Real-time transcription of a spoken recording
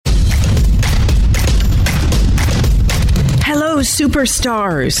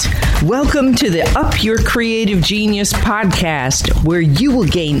superstars. Welcome to the Up Your Creative Genius podcast, where you will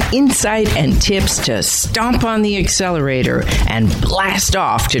gain insight and tips to stomp on the accelerator and blast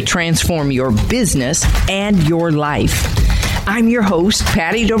off to transform your business and your life. I'm your host,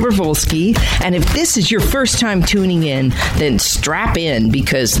 Patty Dobrovolsky, and if this is your first time tuning in, then strap in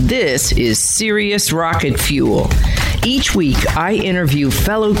because this is serious rocket fuel. Each week, I interview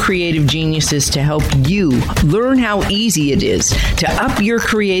fellow creative geniuses to help you learn how easy it is to up your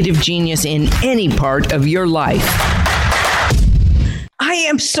creative genius in any part of your life. I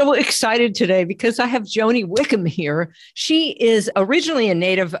am so excited today because I have Joni Wickham here. She is originally a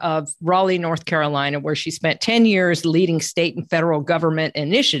native of Raleigh, North Carolina, where she spent 10 years leading state and federal government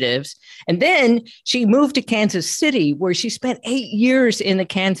initiatives. And then she moved to Kansas City, where she spent 8 years in the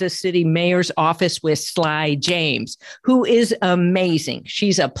Kansas City mayor's office with Sly James, who is amazing.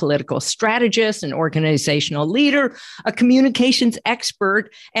 She's a political strategist, an organizational leader, a communications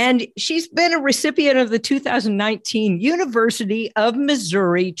expert, and she's been a recipient of the 2019 University of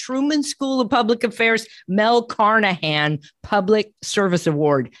Missouri Truman School of Public Affairs Mel Carnahan Public Service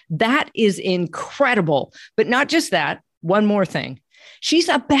Award. That is incredible. But not just that, one more thing. She's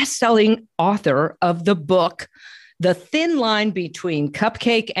a best-selling author of the book, The Thin Line Between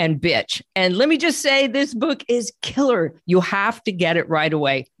Cupcake and Bitch. And let me just say, this book is killer. You have to get it right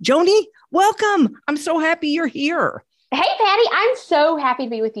away. Joni, welcome. I'm so happy you're here. Hey, Patty, I'm so happy to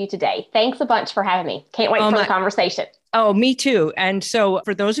be with you today. Thanks a bunch for having me. Can't wait for the conversation. Oh, me too. And so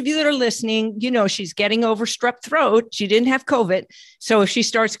for those of you that are listening, you know, she's getting over strep throat. She didn't have COVID. So if she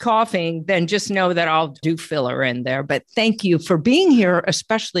starts coughing, then just know that I'll do filler in there. But thank you for being here,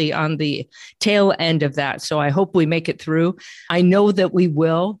 especially on the tail end of that. So I hope we make it through. I know that we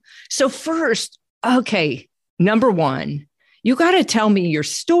will. So first, okay, number one, you got to tell me your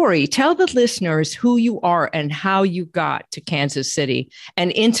story. Tell the listeners who you are and how you got to Kansas City and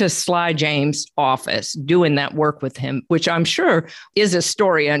into Sly James' office, doing that work with him, which I'm sure is a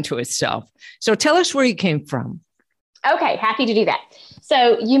story unto itself. So tell us where you came from. Okay, happy to do that.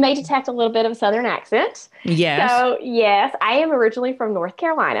 So you may detect a little bit of a Southern accent. Yes. So yes, I am originally from North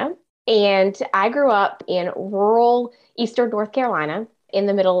Carolina, and I grew up in rural Eastern North Carolina in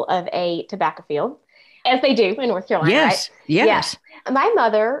the middle of a tobacco field. As they do in North Carolina, yes, right? Yes. Yeah. My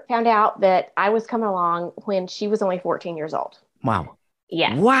mother found out that I was coming along when she was only 14 years old. Wow.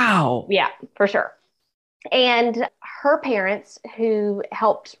 Yes. Wow. Yeah, for sure. And her parents, who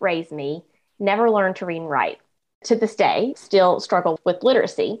helped raise me, never learned to read and write. To this day, still struggle with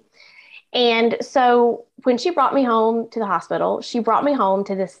literacy. And so when she brought me home to the hospital, she brought me home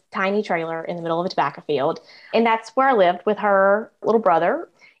to this tiny trailer in the middle of a tobacco field. And that's where I lived with her little brother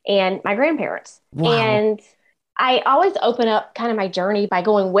and my grandparents. Wow. And I always open up kind of my journey by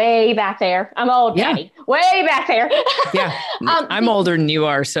going way back there. I'm old, Patty, way back there. Yeah, I'm older than you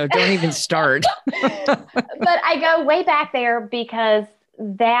are, so don't even start. But I go way back there because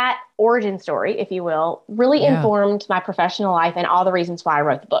that origin story, if you will, really informed my professional life and all the reasons why I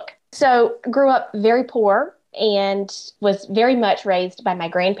wrote the book. So grew up very poor and was very much raised by my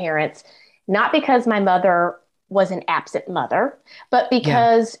grandparents, not because my mother was an absent mother, but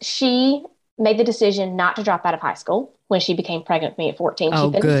because she made the decision not to drop out of high school when she became pregnant with me at 14.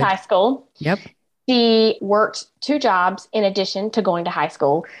 She finished high school. Yep. She worked 2 jobs in addition to going to high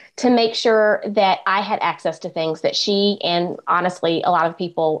school to make sure that I had access to things that she and honestly, a lot of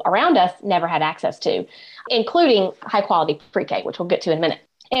people around us never had access to, including high quality pre-K, which we'll get to in a minute.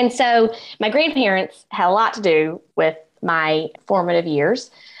 And so my grandparents had a lot to do with my formative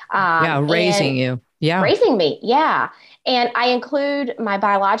years. Raising you. Yeah. Raising me. Yeah. And I include my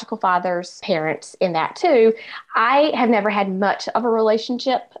biological father's parents in that too. I have never had much of a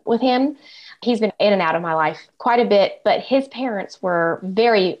relationship with him. He's been in and out of my life quite a bit, but his parents were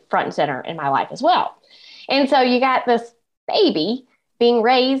very front and center in my life as well. And so you got this baby being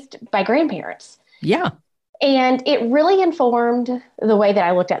raised by grandparents. Yeah. And it really informed the way that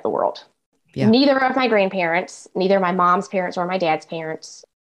I looked at the world. Yeah. Neither of my grandparents, neither my mom's parents or my dad's parents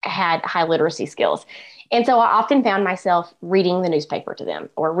had high literacy skills. And so I often found myself reading the newspaper to them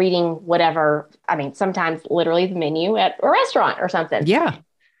or reading whatever, sometimes literally the menu at a restaurant or something. Yeah.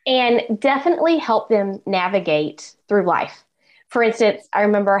 And definitely help them navigate through life. For instance, I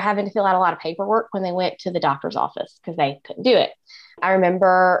remember having to fill out a lot of paperwork when they went to the doctor's office because they couldn't do it. I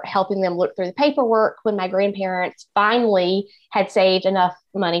remember helping them look through the paperwork when my grandparents finally had saved enough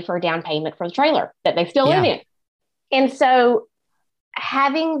money for a down payment for the trailer that they still live in. And so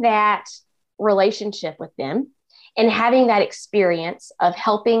having that relationship with them and having that experience of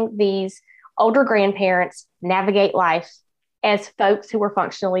helping these older grandparents navigate life as folks who were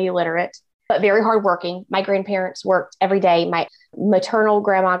functionally illiterate but very hardworking. My grandparents worked every day. My maternal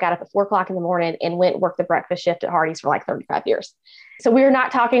grandma got up at 4 o'clock in the morning and went and worked the breakfast shift at Hardee's for like 35 years. So we're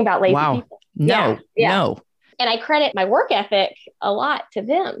not talking about lazy people. No. And I credit my work ethic a lot to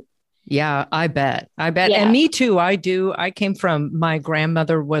them. Yeah, I bet. Yeah. And me too. I do. I came from, my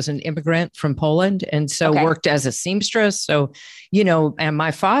grandmother was an immigrant from Poland and so worked as a seamstress. So, and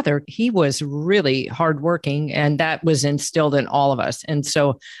my father, he was really hardworking and that was instilled in all of us. And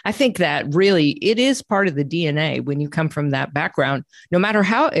so I think that really it is part of the DNA when you come from that background, no matter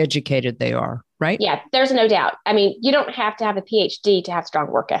how educated they are, right? Yeah, there's no doubt. I mean, you don't have to have a PhD to have strong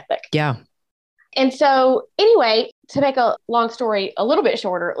work ethic. Yeah. And so anyway, to make a long story a little bit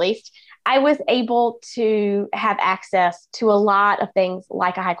shorter, at least, I was able to have access to a lot of things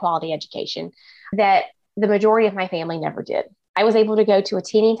like a high quality education that the majority of my family never did. I was able to go to a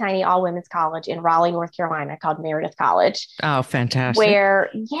teeny tiny all women's college in Raleigh, North Carolina called Meredith College. Oh, fantastic. Where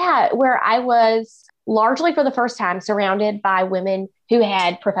I was largely for the first time surrounded by women who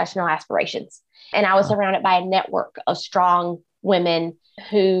had professional aspirations. And I was surrounded by a network of strong women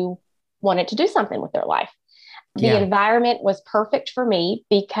who wanted to do something with their life. The environment was perfect for me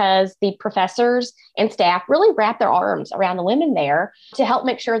because the professors and staff really wrapped their arms around the women there to help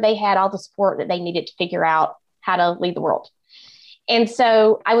make sure they had all the support that they needed to figure out how to lead the world. And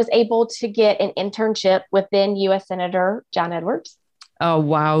so I was able to get an internship with then U.S. Senator John Edwards. Oh,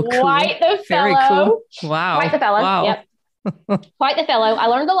 wow. Cool. Quite the fellow. Very cool. Wow. Quite the fellow. Wow. Yep. Quite the fellow. I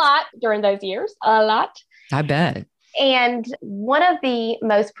learned a lot during those years. A lot. I bet. And one of the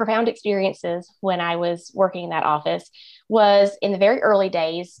most profound experiences when I was working in that office was in the very early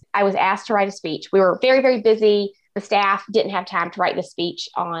days, I was asked to write a speech. We were very, very busy. The staff didn't have time to write the speech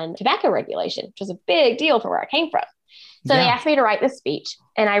on tobacco regulation, which was a big deal for where I came from. So they asked me to write this speech.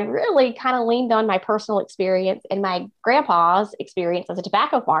 And I really kind of leaned on my personal experience and my grandpa's experience as a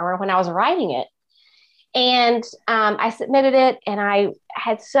tobacco farmer when I was writing it. And I submitted it and I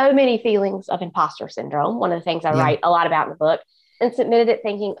had so many feelings of imposter syndrome. One of the things I write a lot about in the book, and submitted it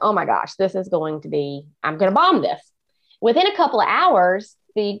thinking, oh my gosh, I'm going to bomb this. Within a couple of hours,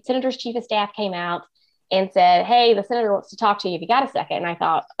 the senator's chief of staff came out and said, hey, the senator wants to talk to you. If you got a second. And I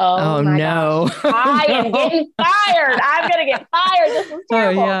thought, oh my gosh, I am getting fired. I'm going to get fired. This is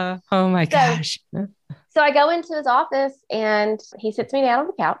terrible. Oh, yeah. Oh my gosh. So I go into his office and he sits me down on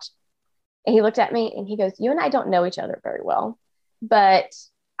the couch. And he looked at me and he goes, you and I don't know each other very well, but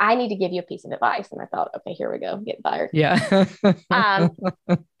I need to give you a piece of advice. And I thought, okay, here we go, get fired. Yeah.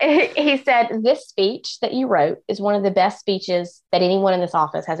 He said, this speech that you wrote is one of the best speeches that anyone in this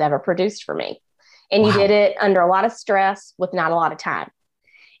office has ever produced for me. And you did it under a lot of stress with not a lot of time.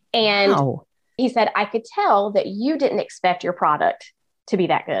 And he said, I could tell that you didn't expect your product to be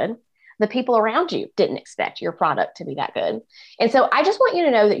that good. The people around you didn't expect your product to be that good. And so I just want you to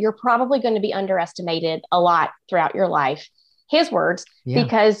know that you're probably going to be underestimated a lot throughout your life. His words,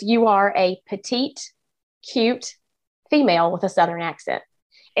 because you are a petite, cute female with a Southern accent.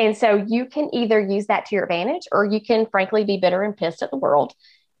 And so you can either use that to your advantage or you can frankly be bitter and pissed at the world.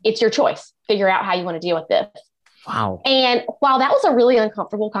 It's your choice. Figure out how you want to deal with this. Wow. And while that was a really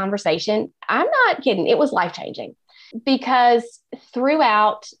uncomfortable conversation, I'm not kidding. It was life-changing. Because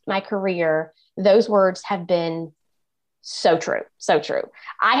throughout my career, those words have been so true, so true.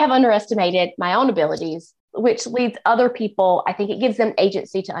 I have underestimated my own abilities, which leads other people. I think it gives them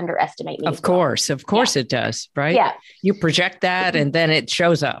agency to underestimate me. Of course it does, right? Yeah. You project that and then it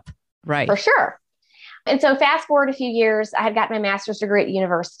shows up, right? For sure. And so fast forward a few years, I had got my master's degree at the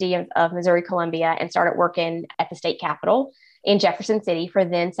University of Missouri, Columbia, and started working at the state capitol in Jefferson City for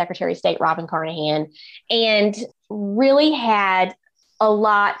then Secretary of State Robin Carnahan, and really had a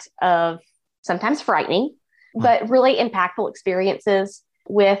lot of sometimes frightening, but really impactful experiences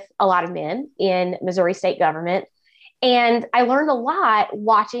with a lot of men in Missouri state government. And I learned a lot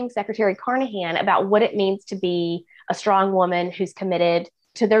watching Secretary Carnahan about what it means to be a strong woman who's committed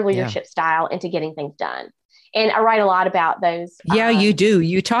to their leadership style and to getting things done. And I write a lot about those. Yeah, you do.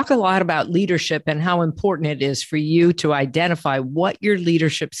 You talk a lot about leadership and how important it is for you to identify what your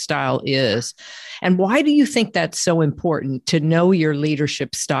leadership style is. And why do you think that's so important to know your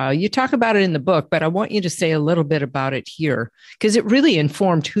leadership style? You talk about it in the book, but I want you to say a little bit about it here because it really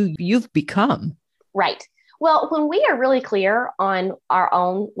informed who you've become. Right. Well, when we are really clear on our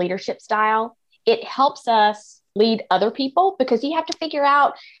own leadership style, it helps us lead other people because you have to figure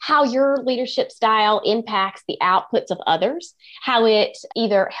out how your leadership style impacts the outputs of others, how it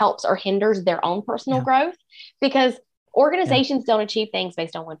either helps or hinders their own personal growth, because organizations don't achieve things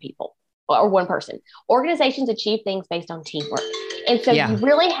based on one people or one person. Organizations achieve things based on teamwork. And so Yeah. you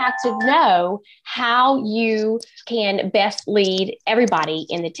really have to know how you can best lead everybody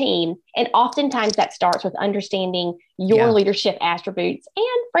in the team. And oftentimes that starts with understanding your Yeah. leadership attributes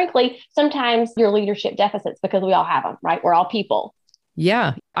and, frankly, sometimes your leadership deficits, because we all have them, right? We're all people.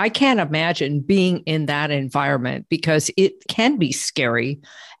 Yeah, I can't imagine being in that environment because it can be scary.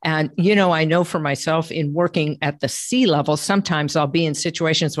 And, I know for myself in working at the C level, sometimes I'll be in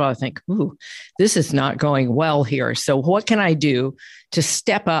situations where I think, ooh, this is not going well here. So, what can I do to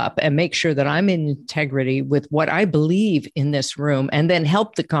step up and make sure that I'm in integrity with what I believe in this room and then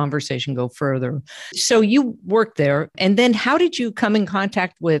help the conversation go further? So, you worked there. And then how did you come in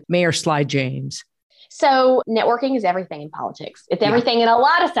contact with Mayor Sly James? So networking is everything in politics. It's everything in a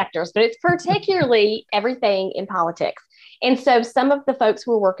lot of sectors, but it's particularly everything in politics. And so some of the folks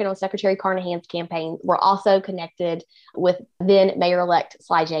who were working on Secretary Carnahan's campaign were also connected with then Mayor-elect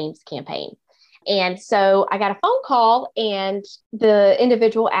Sly James' campaign. And so I got a phone call and the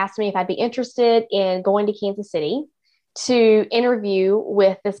individual asked me if I'd be interested in going to Kansas City to interview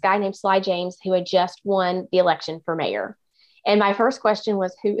with this guy named Sly James, who had just won the election for mayor. And my first question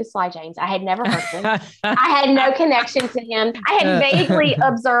was, who is Sly James? I had never heard of him. I had no connection to him. I had vaguely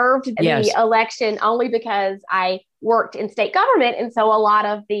observed the election only because I worked in state government. And so a lot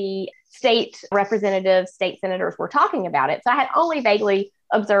of the state representatives, state senators were talking about it. So I had only vaguely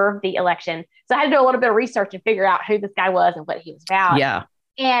observed the election. So I had to do a little bit of research and figure out who this guy was and what he was about. Yeah.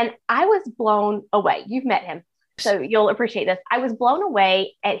 And I was blown away. You've met him, so you'll appreciate this. I was blown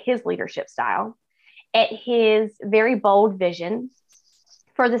away at his leadership style, at his very bold vision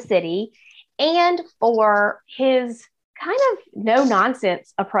for the city, and for his kind of no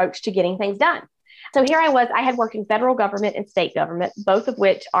nonsense approach to getting things done. So here I was, I had worked in federal government and state government, both of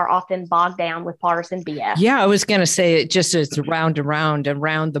which are often bogged down with partisan BS. Yeah, I was going to say it just is round and round and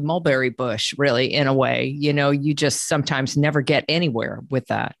round the mulberry bush, really, in a way. You just sometimes never get anywhere with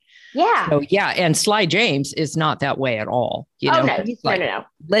that. Yeah. So, yeah. And Sly James is not that way at all. No. He's like, no.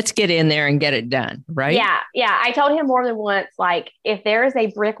 Let's get in there and get it done. Right. Yeah. Yeah. I told him more than once, like, if there is a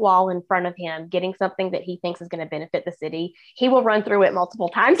brick wall in front of him getting something that he thinks is going to benefit the city, he will run through it multiple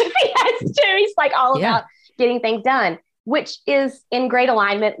times if he has to. He's like all about getting things done, which is in great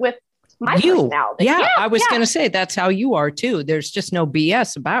alignment with my personality. Yeah, I was going to say that's how you are too. There's just no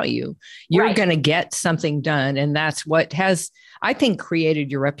BS about you. You're going to get something done. And that's what has, I think,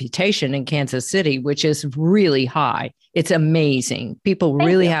 created your reputation in Kansas City, which is really high. It's amazing. People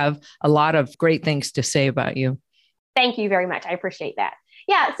really have a lot of great things to say about you. Thank you very much. I appreciate that.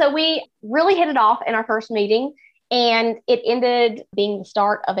 Yeah. So we really hit it off in our first meeting, and it ended being the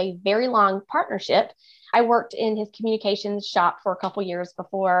start of a very long partnership. I worked in his communications shop for a couple years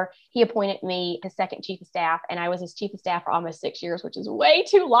before he appointed me his second chief of staff. And I was his chief of staff for almost 6 years, which is way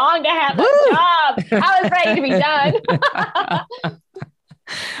too long to have a job. I was ready to be done.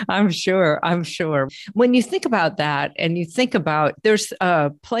 I'm sure. When you think about that and you think about, there's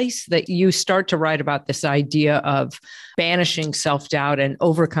a place that you start to write about this idea of banishing self-doubt and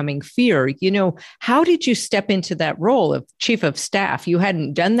overcoming fear. How did you step into that role of chief of staff? You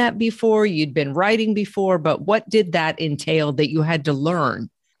hadn't done that before. You'd been writing before, but what did that entail that you had to learn?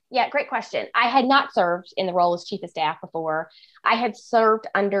 Yeah, great question. I had not served in the role as chief of staff before. I had served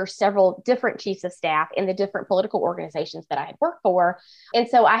under several different chiefs of staff in the different political organizations that I had worked for. And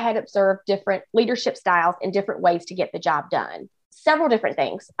so I had observed different leadership styles and different ways to get the job done. Several different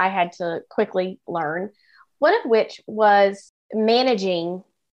things I had to quickly learn, one of which was managing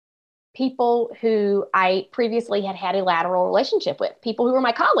people who I previously had a lateral relationship with, people who were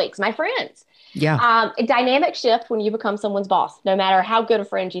my colleagues, my friends. Yeah. A dynamic shift when you become someone's boss, no matter how good a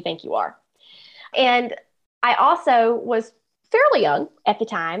friend you think you are. And I also was fairly young at the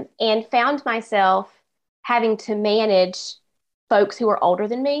time and found myself having to manage folks who were older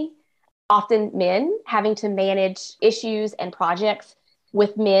than me, often men, having to manage issues and projects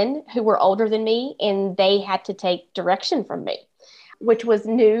with men who were older than me, and they had to take direction from me, which was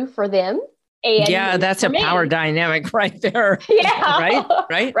new for them. And yeah, that's a power dynamic right there. Yeah.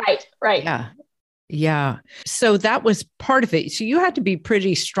 Right. Right. Yeah. So that was part of it. So you had to be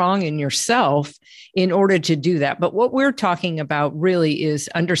pretty strong in yourself in order to do that. But what we're talking about really is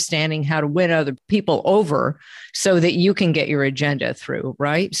understanding how to win other people over so that you can get your agenda through,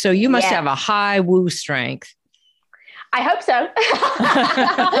 right? So you must have a high woo strength. I hope so.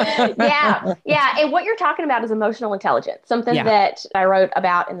 Yeah. And what you're talking about is emotional intelligence, something that I wrote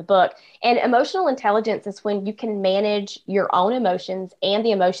about in the book. And emotional intelligence is when you can manage your own emotions and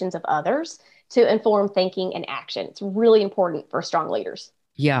the emotions of others to inform thinking and action. It's really important for strong leaders.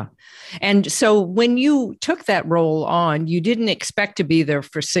 Yeah. And so when you took that role on, you didn't expect to be there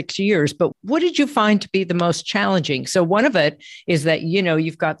for 6 years, but what did you find to be the most challenging? So one of it is that,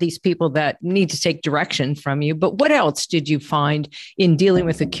 you've got these people that need to take direction from you, but what else did you find in dealing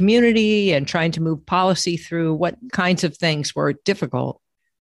with the community and trying to move policy through? What kinds of things were difficult?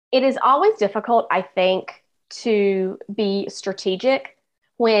 It is always difficult, I think, to be strategic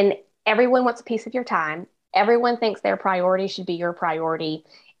when everyone wants a piece of your time. Everyone thinks their priority should be your priority.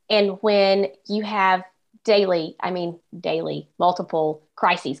 And when you have daily, multiple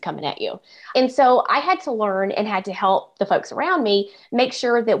crises coming at you. And so I had to learn and had to help the folks around me make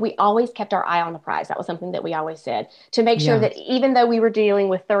sure that we always kept our eye on the prize. That was something that we always said, to make sure that even though we were dealing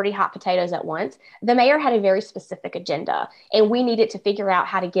with 30 hot potatoes at once, the mayor had a very specific agenda. And we needed to figure out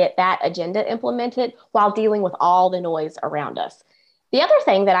how to get that agenda implemented while dealing with all the noise around us. The other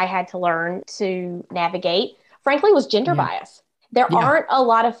thing that I had to learn to navigate, frankly, was gender bias. There aren't a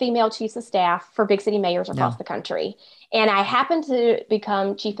lot of female chiefs of staff for big city mayors across the country. And I happened to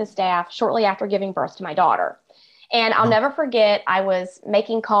become chief of staff shortly after giving birth to my daughter. And I'll never forget, I was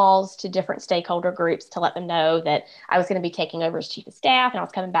making calls to different stakeholder groups to let them know that I was going to be taking over as chief of staff and I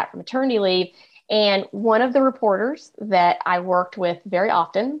was coming back from maternity leave. And one of the reporters that I worked with very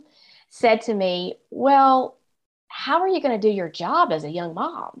often said to me, "Well, how are you going to do your job as a young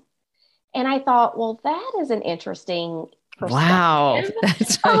mom?" And I thought, well, that is an interesting perspective. Wow.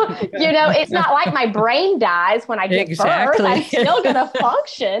 It's not like my brain dies when I give birth. I'm still going to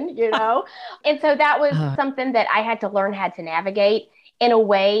function, And so that was something that I had to navigate in a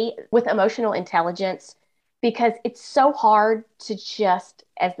way with emotional intelligence, because it's so hard to just,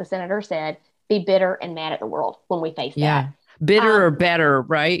 as the senator said, be bitter and mad at the world when we face that. Bitter or better,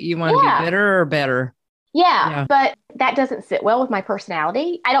 right? You want to be bitter or better. Yeah, but that doesn't sit well with my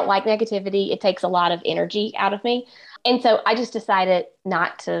personality. I don't like negativity. It takes a lot of energy out of me. And so I just decided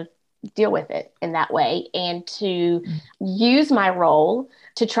not to deal with it in that way and to use my role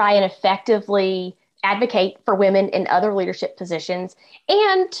to try and effectively advocate for women in other leadership positions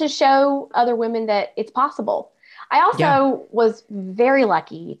and to show other women that it's possible. I also was very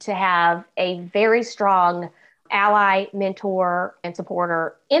lucky to have a very strong ally, mentor, and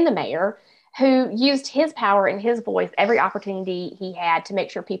supporter in the mayor who used his power and his voice every opportunity he had to make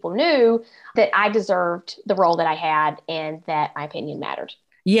sure people knew that I deserved the role that I had and that my opinion mattered.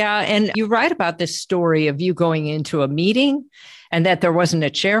 Yeah. And you write about this story of you going into a meeting and that there wasn't a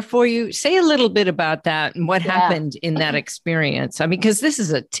chair for you. Say a little bit about that and what happened in that experience. I mean, because this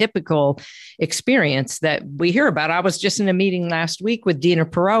is a typical experience that we hear about. I was just in a meeting last week with Dina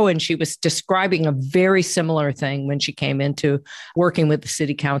Perot, and she was describing a very similar thing when she came into working with the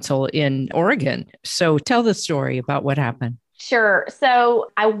city council in Oregon. So tell the story about what happened. Sure.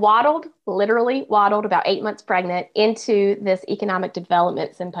 So I literally waddled about 8 months pregnant into this economic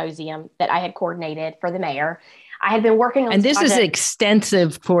development symposium that I had coordinated for the mayor. I had been working on and this is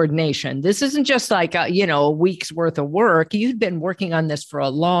extensive coordination. This isn't just like a week's worth of work. You'd been working on this for a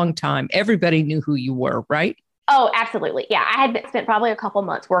long time. Everybody knew who you were, right? Oh, absolutely. Yeah. I had spent probably a couple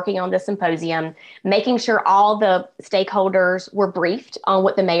months working on this symposium, making sure all the stakeholders were briefed on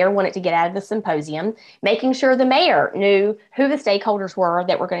what the mayor wanted to get out of the symposium, making sure the mayor knew who the stakeholders were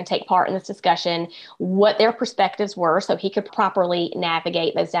that were going to take part in this discussion, what their perspectives were so he could properly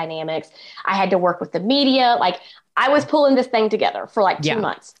navigate those dynamics. I had to work with the media. I was pulling this thing together for 2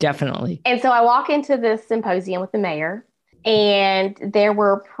 months. Definitely. And so I walk into this symposium with the mayor. And there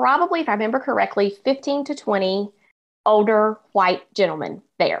were probably, if I remember correctly, 15 to 20 older white gentlemen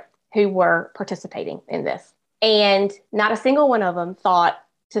there who were participating in this. And not a single one of them thought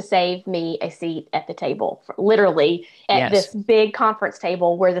to save me a seat at the table, literally at this big conference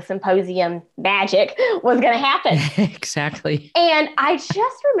table where the symposium magic was going to happen. Exactly. And I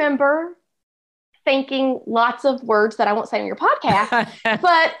just remember thinking lots of words that I won't say on your podcast,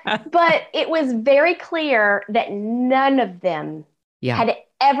 but it was very clear that none of them had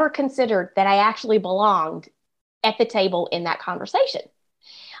ever considered that I actually belonged at the table in that conversation.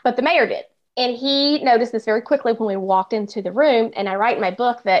 But the mayor did. And he noticed this very quickly when we walked into the room. And I write in my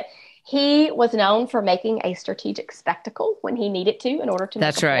book that he was known for making a strategic spectacle when he needed to in order to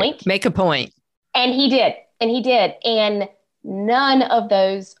make a point. Make a point. And he did. And none of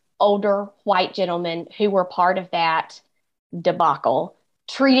those older white gentlemen who were part of that debacle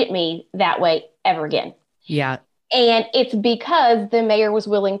treated me that way ever again. Yeah. And it's because the mayor was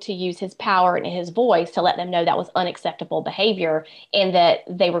willing to use his power and his voice to let them know that was unacceptable behavior and that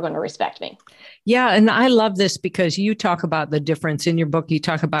they were going to respect me. Yeah. And I love this because you talk about the difference in your book. You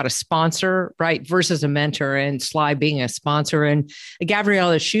talk about a sponsor, right, versus a mentor, and Sly being a sponsor. And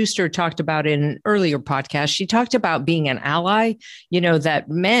Gabriella Schuster talked about in an earlier podcast, she talked about being an ally, that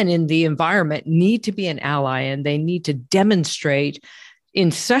men in the environment need to be an ally and they need to demonstrate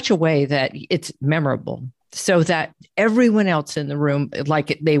in such a way that it's memorable, so that everyone else in the room,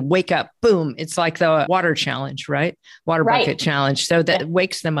 like they wake up, boom, it's like the water challenge, right? Water bucket challenge. So that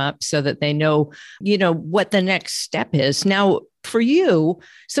wakes them up so that they know, what the next step is. Now, for you,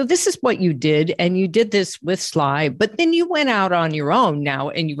 so this is what you did, and you did this with Sly, but then you went out on your own now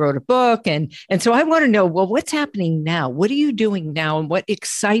and you wrote a book. And so I want to know, well, what's happening now? What are you doing now? And what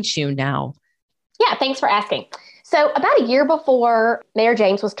excites you now? Yeah, thanks for asking. So about a year before Mayor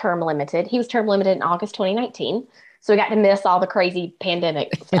James was term limited, he was term limited in August 2019. So we got to miss all the crazy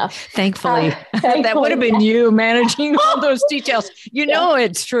pandemic stuff. Thankfully. That would have been you managing all those details.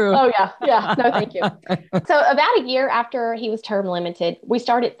 It's true. Oh, yeah. Yeah. No, thank you. So about a year after he was term limited, we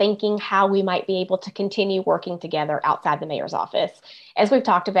started thinking how we might be able to continue working together outside the mayor's office. As we've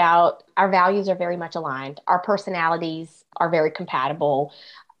talked about, our values are very much aligned. Our personalities are very compatible.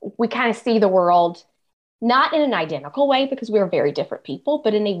 We kind of see the world not in an identical way because we're very different people,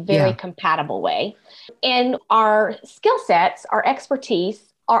 but in a very compatible way. And our skill sets, our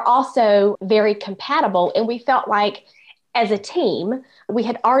expertise are also very compatible. And we felt like as a team, we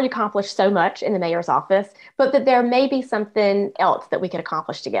had already accomplished so much in the mayor's office, but that there may be something else that we could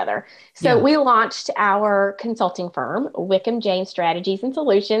accomplish together. So we launched our consulting firm, Wickham James Strategies and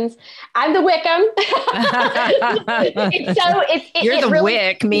Solutions. I'm the Wickham. You're the really,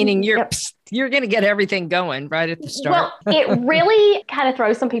 Wick, meaning you're going to get everything going right at the start. Well, it really kind of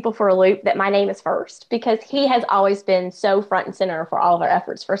throws some people for a loop that my name is first, because he has always been so front and center for all of our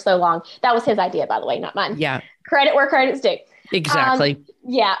efforts for so long. That was his idea, by the way, not mine. Yeah. Credit where credit's due. Exactly.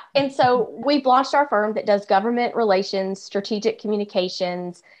 Yeah. And so we've launched our firm that does government relations, strategic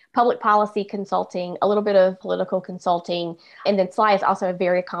communications, public policy consulting, a little bit of political consulting. And then Sly is also a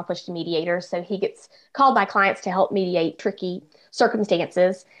very accomplished mediator. So he gets called by clients to help mediate tricky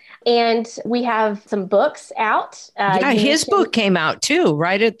circumstances. And we have some books out. His book came out too,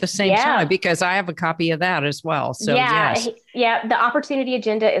 right at the same time, because I have a copy of that as well. So The Opportunity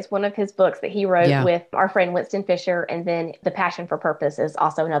Agenda is one of his books that he wrote with our friend Winston Fisher. And then The Passion for Purpose is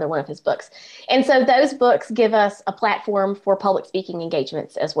also another one of his books. And so those books give us a platform for public speaking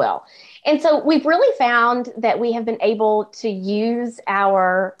engagements as well. And so we've really found that we have been able to use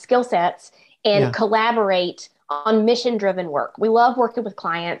our skill sets and collaborate on mission-driven work. We love working with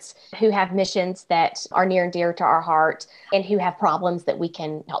clients who have missions that are near and dear to our heart and who have problems that we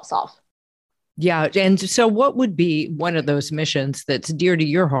can help solve. Yeah. And so what would be one of those missions that's dear to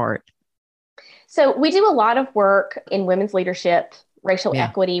your heart? So we do a lot of work in women's leadership, racial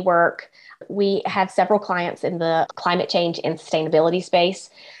equity work. We have several clients in the climate change and sustainability space.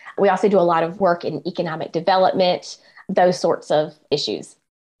 We also do a lot of work in economic development, those sorts of issues.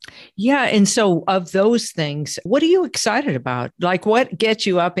 Yeah. And so of those things, what are you excited about? Like what gets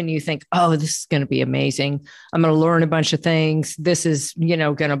you up and you think, oh, this is going to be amazing. I'm going to learn a bunch of things. This is,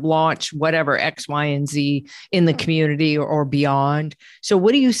 going to launch whatever X, Y, and Z in the community or beyond. So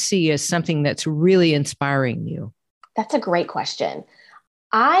what do you see as something that's really inspiring you? That's a great question.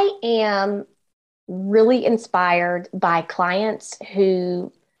 I am really inspired by clients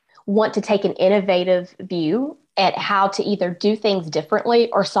who want to take an innovative view at how to either do things differently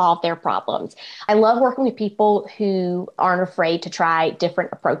or solve their problems. I love working with people who aren't afraid to try different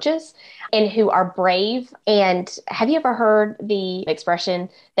approaches and who are brave. And have you ever heard the expression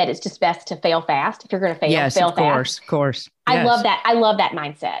that it's just best to fail fast? If you're going to fail, fail fast. Of course. I love that. I love that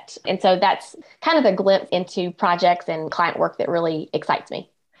mindset. And so that's kind of a glimpse into projects and client work that really excites me.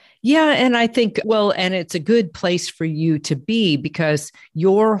 Yeah. And I think, and it's a good place for you to be because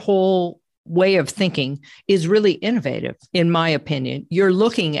your whole way of thinking is really innovative, in my opinion. You're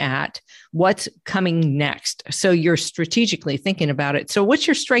looking at what's coming next. So you're strategically thinking about it. So what's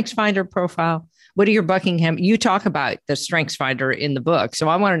your StrengthsFinder profile? What are your Buckingham? You talk about the StrengthsFinder in the book. So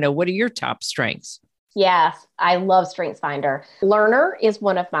I want to know, what are your top strengths? Yes, I love StrengthsFinder. Learner is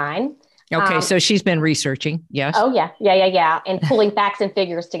one of mine. Okay, so she's been researching. Yes. Oh, yeah. And pulling facts and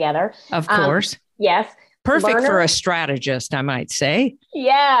figures together. Of course. Yes. Perfect Learner. For a strategist, I might say.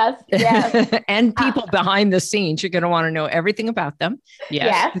 Yes. And people behind the scenes, you're going to want to know everything about them.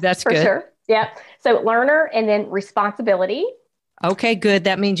 Yes, that's for good. Sure. Yep. So learner and then responsibility. Okay, good.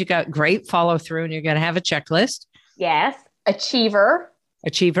 That means you got great follow through and you're going to have a checklist. Yes. Achiever.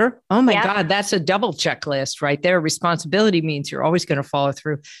 Achiever. Oh my Yeah. God, that's a double checklist right there. Responsibility means you're always going to follow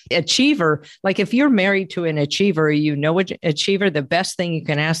through. Achiever, like if you're married to an achiever, you know, an achiever, the best thing you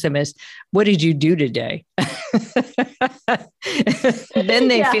can ask them is, what did you do today? Then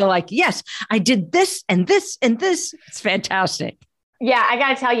they feel like, yes, I did this and this and this. It's fantastic. Yeah, I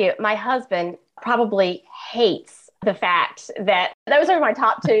got to tell you, my husband probably hates the fact that those are my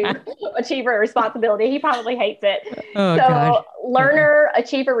top two, achiever, responsibility. He probably hates it. Oh, so God. learner,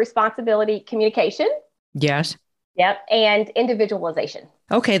 achiever, responsibility, communication. Yes. Yep. And individualization.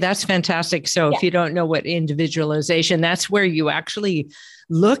 Okay, that's fantastic. So if you don't know what individualization, that's where you actually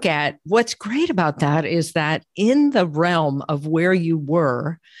look at what's great about that is that in the realm of where you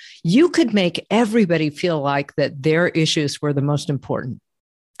were, you could make everybody feel like that their issues were the most important.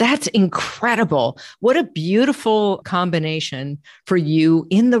 That's incredible. What a beautiful combination for you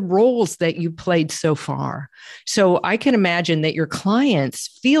in the roles that you played so far. So I can imagine that your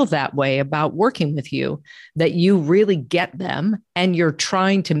clients feel that way about working with you, that you really get them and you're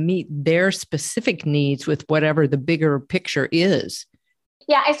trying to meet their specific needs with whatever the bigger picture is.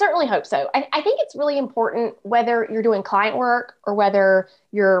 Yeah, I certainly hope so. I think it's really important whether you're doing client work or whether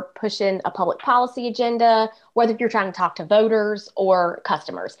you're pushing a public policy agenda, whether you're trying to talk to voters or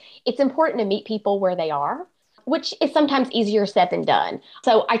customers. It's important to meet people where they are, which is sometimes easier said than done.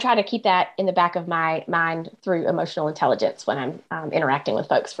 So I try to keep that in the back of my mind through emotional intelligence when I'm interacting with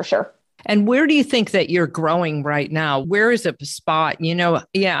folks, for sure. And where do you think that you're growing right now? Where is a spot? You know,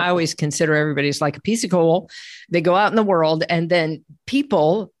 I always consider everybody's like a piece of coal. They go out in the world and then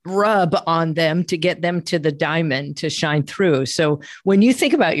people rub on them to get them to the diamond to shine through. So when you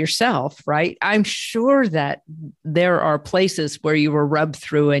think about yourself, right, I'm sure that there are places where you were rubbed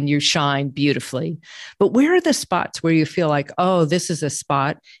through and you shine beautifully. But where are the spots where you feel like, oh, this is a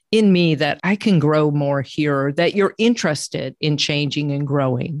spot in me that I can grow more here, that you're interested in changing and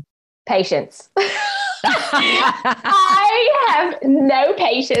growing? Patience. I have no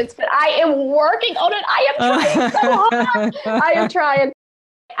patience, but I am working on it. I am trying so hard. I am trying.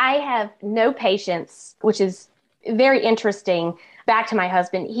 I have no patience, which is very interesting. Back to my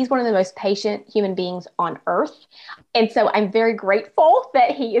husband, he's one of the most patient human beings on earth. And so I'm very grateful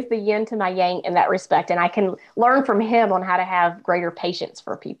that he is the yin to my yang in that respect. And I can learn from him on how to have greater patience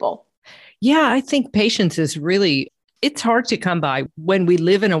for people. Yeah, I think patience is really, it's hard to come by when we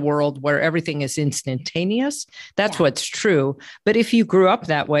live in a world where everything is instantaneous. That's what's true. But if you grew up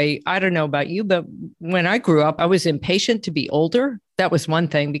that way, I don't know about you, but when I grew up, I was impatient to be older. That was one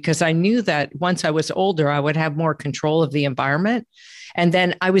thing, because I knew that once I was older, I would have more control of the environment. And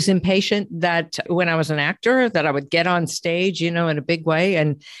then I was impatient that when I was an actor, that I would get on stage, you know, in a big way.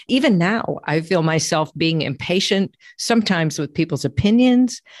 And even now, I feel myself being impatient sometimes with people's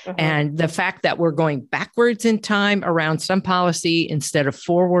opinions and the fact that we're going backwards in time around some policy instead of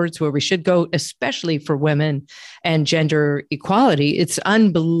forwards where we should go, especially for women and gender equality. It's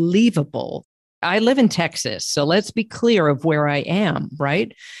unbelievable. I live in Texas, so let's be clear of where I am,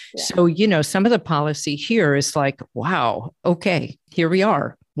 right? Yeah. So, you know, some of the policy here is like, wow, okay, here we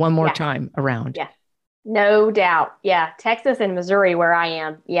are one more time around. Yeah, no doubt. Yeah, Texas and Missouri, where I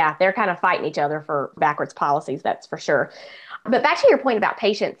am, they're kind of fighting each other for backwards policies, that's for sure. But back to your point about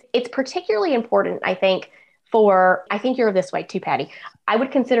patience, it's particularly important, I think, I think you're this way too, Patty. I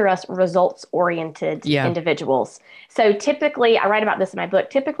would consider us results-oriented individuals. So typically, I write about this in my book,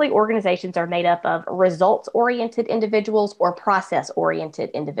 typically organizations are made up of results-oriented individuals or process-oriented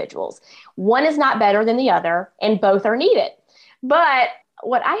individuals. One is not better than the other, and both are needed. But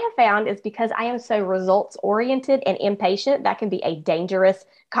what I have found is because I am so results-oriented and impatient, that can be a dangerous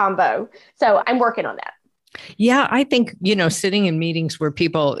combo. So I'm working on that. Yeah, I think, you know, sitting in meetings where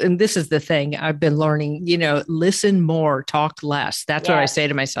people, and this is the thing I've been learning, you know, listen more, talk less. That's what I say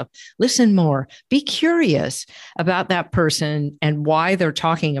to myself. Listen more, be curious about that person and why they're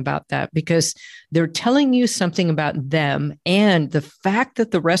talking about that, because they're telling you something about them. And the fact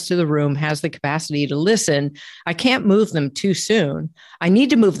that the rest of the room has the capacity to listen, I can't move them too soon. I need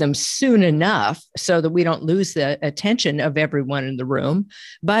to move them soon enough so that we don't lose the attention of everyone in the room.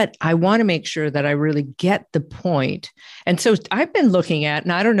 But I want to make sure that I really get the point. And so I've been looking at,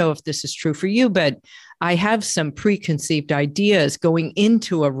 and I don't know if this is true for you, but I have some preconceived ideas going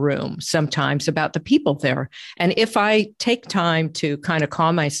into a room sometimes about the people there. And if I take time to kind of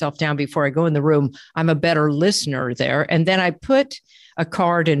calm myself down before I go in the room, I'm a better listener there. And then I put a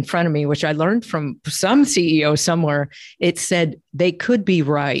card in front of me, which I learned from some CEO somewhere. It said, they could be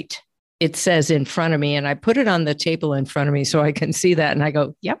right. It says in front of me, and I put it on the table in front of me so I can see that. And I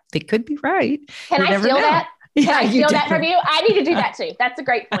go, yep, they could be right. Can I steal that? Yeah, I you steal do. that from you? I need to do that too. That's a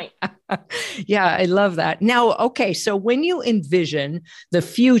great point. Yeah, I love that. Now, okay, so when you envision the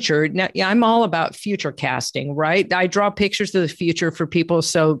future, now yeah, I'm all about future casting, right? I draw pictures of the future for people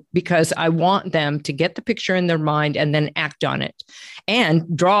because I want them to get the picture in their mind and then act on it. And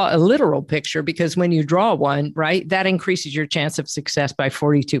draw a literal picture because when you draw one, right, that increases your chance of success by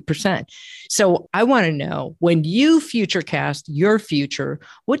 42%. So I want to know, when you future cast your future,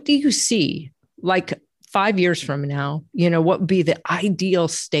 what do you see? Like 5 years from now, what would be the ideal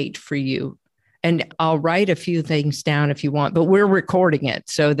state for you? And I'll write a few things down if you want, but we're recording it.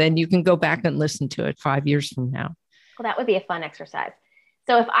 So then you can go back and listen to it 5 years from now. Well, that would be a fun exercise.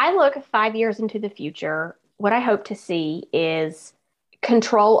 So if I look 5 years into the future, what I hope to see is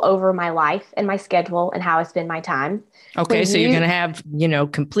control over my life and my schedule and how I spend my time. Okay. So you're going to have,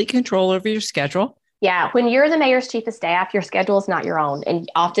 complete control over your schedule. Yeah. When you're the mayor's chief of staff, your schedule is not your own. And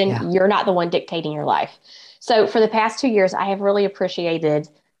often you're not the one dictating your life. So for the past 2 years, I have really appreciated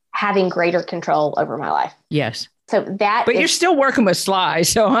having greater control over my life. Yes. So but you're still working with Sly.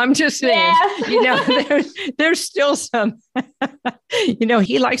 So I'm just saying, yes. there's still some,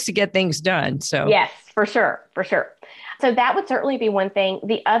 he likes to get things done. So yes, for sure. For sure. So that would certainly be one thing.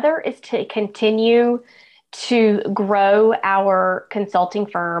 The other is to continue to grow our consulting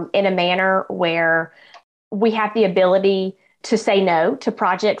firm in a manner where we have the ability to say no to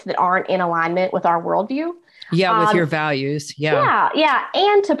projects that aren't in alignment with our worldview. Yeah, with your values. Yeah. Yeah.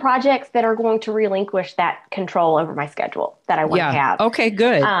 And to projects that are going to relinquish that control over my schedule that I want to have. Okay,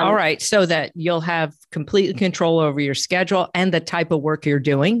 good. All right. So that you'll have complete control over your schedule and the type of work you're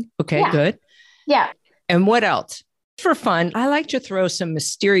doing. Okay, good. Yeah. And what else? For fun, I like to throw some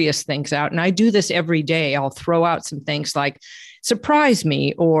mysterious things out. And I do this every day. I'll throw out some things like surprise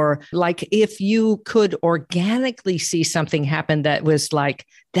me, or like if you could organically see something happen that was like,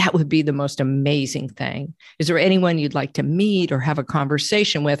 that would be the most amazing thing. Is there anyone you'd like to meet or have a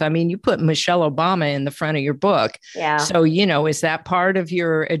conversation with? I mean, you put Michelle Obama in the front of your book. Yeah. So, is that part of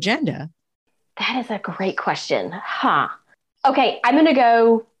your agenda? That is a great question. Okay. I'm going to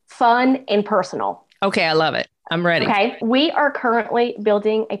go fun and personal. Okay. I love it. I'm ready. Okay. We are currently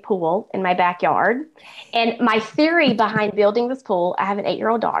building a pool in my backyard. And my theory behind building this pool, I have an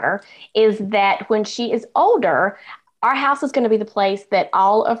 8-year-old daughter, is that when she is older, our house is going to be the place that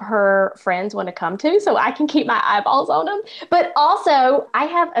all of her friends want to come to, so I can keep my eyeballs on them. But also, I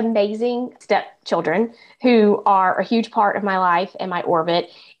have amazing stepchildren who are a huge part of my life and my orbit.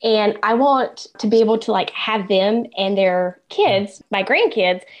 And I want to be able to have them and their kids, my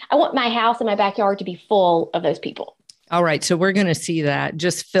grandkids. I want my house and my backyard to be full of those people. All right. So we're going to see that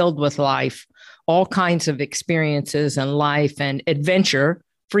just filled with life, all kinds of experiences and life and adventure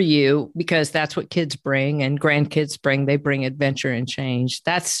for you, because that's what kids bring and grandkids bring. They bring adventure and change.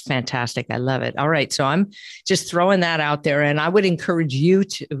 That's fantastic. I love it. All right. So I'm just throwing that out there, and I would encourage you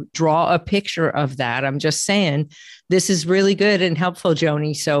to draw a picture of that. I'm just saying, this is really good and helpful,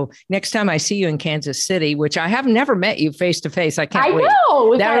 Joni. So next time I see you in Kansas City, which I have never met you face to face, I can't wait.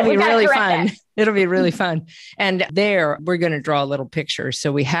 Know. That'll be really fun. It'll be really fun. And there we're going to draw a little picture.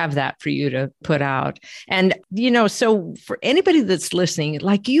 So we have that for you to put out. And, so for anybody that's listening,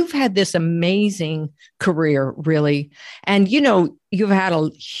 you've had this amazing career, really. And, you've had a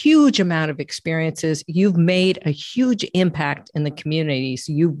huge amount of experiences. You've made a huge impact in the communities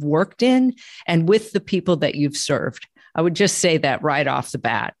you've worked in and with the people that you've served. I would just say that right off the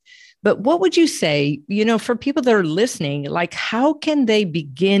bat. But what would you say, for people that are listening, how can they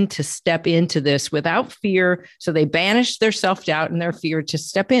begin to step into this without fear? So they banish their self-doubt and their fear to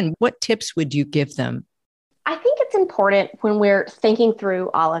step in. What tips would you give them? I think it's important when we're thinking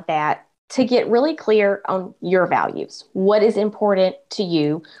through all of that to get really clear on your values. What is important to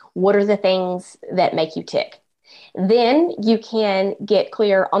you? What are the things that make you tick? Then you can get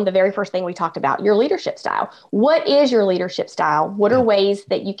clear on the very first thing we talked about, your leadership style. What is your leadership style? What are ways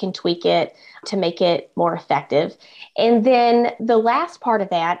that you can tweak it to make it more effective? And then the last part of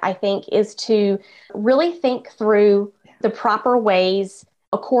that, I think, is to really think through the proper ways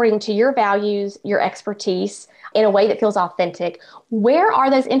according to your values, your expertise, in a way that feels authentic. Where are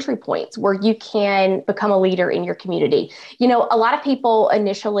those entry points where you can become a leader in your community? A lot of people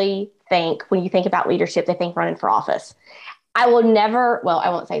initially think, when you think about leadership, they think running for office. I won't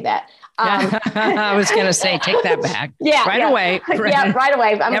say that. I was going to say, take that back. Right away. Yeah, right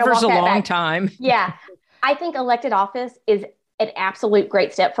away. Ever's a long time. Yeah. I think elected office is an absolute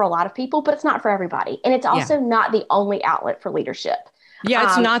great step for a lot of people, but it's not for everybody. And it's also not the only outlet for leadership. Yeah,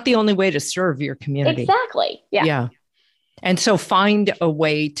 it's not the only way to serve your community. Exactly. Yeah. And so find a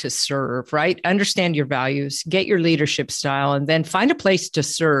way to serve, right? Understand your values, get your leadership style, and then find a place to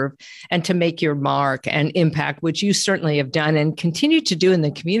serve and to make your mark and impact, which you certainly have done and continue to do in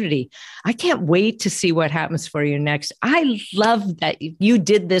the community. I can't wait to see what happens for you next. I love that you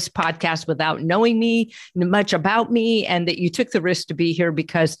did this podcast without knowing me, much about me, and that you took the risk to be here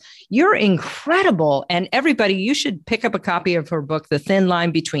because you're incredible. And everybody, you should pick up a copy of her book, The Thin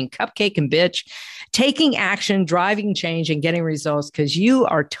Line Between Cupcake and Bitch, Taking Action, Driving Change, and Getting Results, because you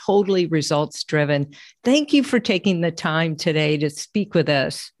are totally results driven. Thank you for taking the time today to speak with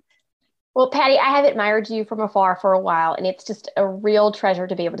us. Well, Patty, I have admired you from afar for a while, and it's just a real treasure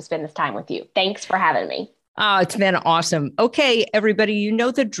to be able to spend this time with you. Thanks for having me. Oh, it's been awesome. Okay, everybody, you know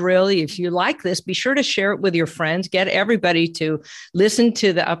the drill. If you like this, be sure to share it with your friends. Get everybody to listen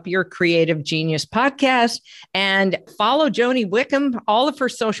to the Up Your Creative Genius podcast and follow Joni Wickham. All of her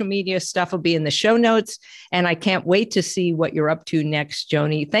social media stuff will be in the show notes. And I can't wait to see what you're up to next,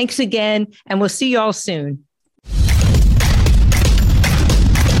 Joni. Thanks again, and we'll see you all soon.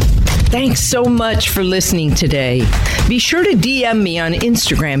 Thanks so much for listening today. Be sure to DM me on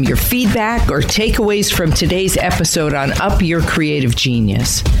Instagram your feedback or takeaways from today's episode on Up Your Creative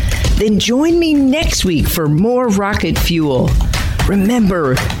Genius. Then join me next week for more rocket fuel.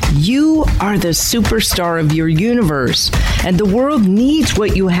 Remember, you are the superstar of your universe, and the world needs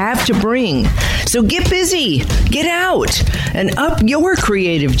what you have to bring. So get busy, get out, and up your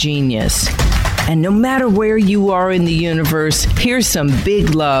creative genius. And no matter where you are in the universe, here's some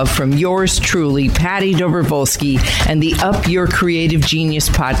big love from yours truly, Patty Dobrovolsky, and the Up Your Creative Genius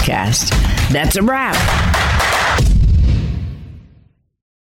podcast. That's a wrap.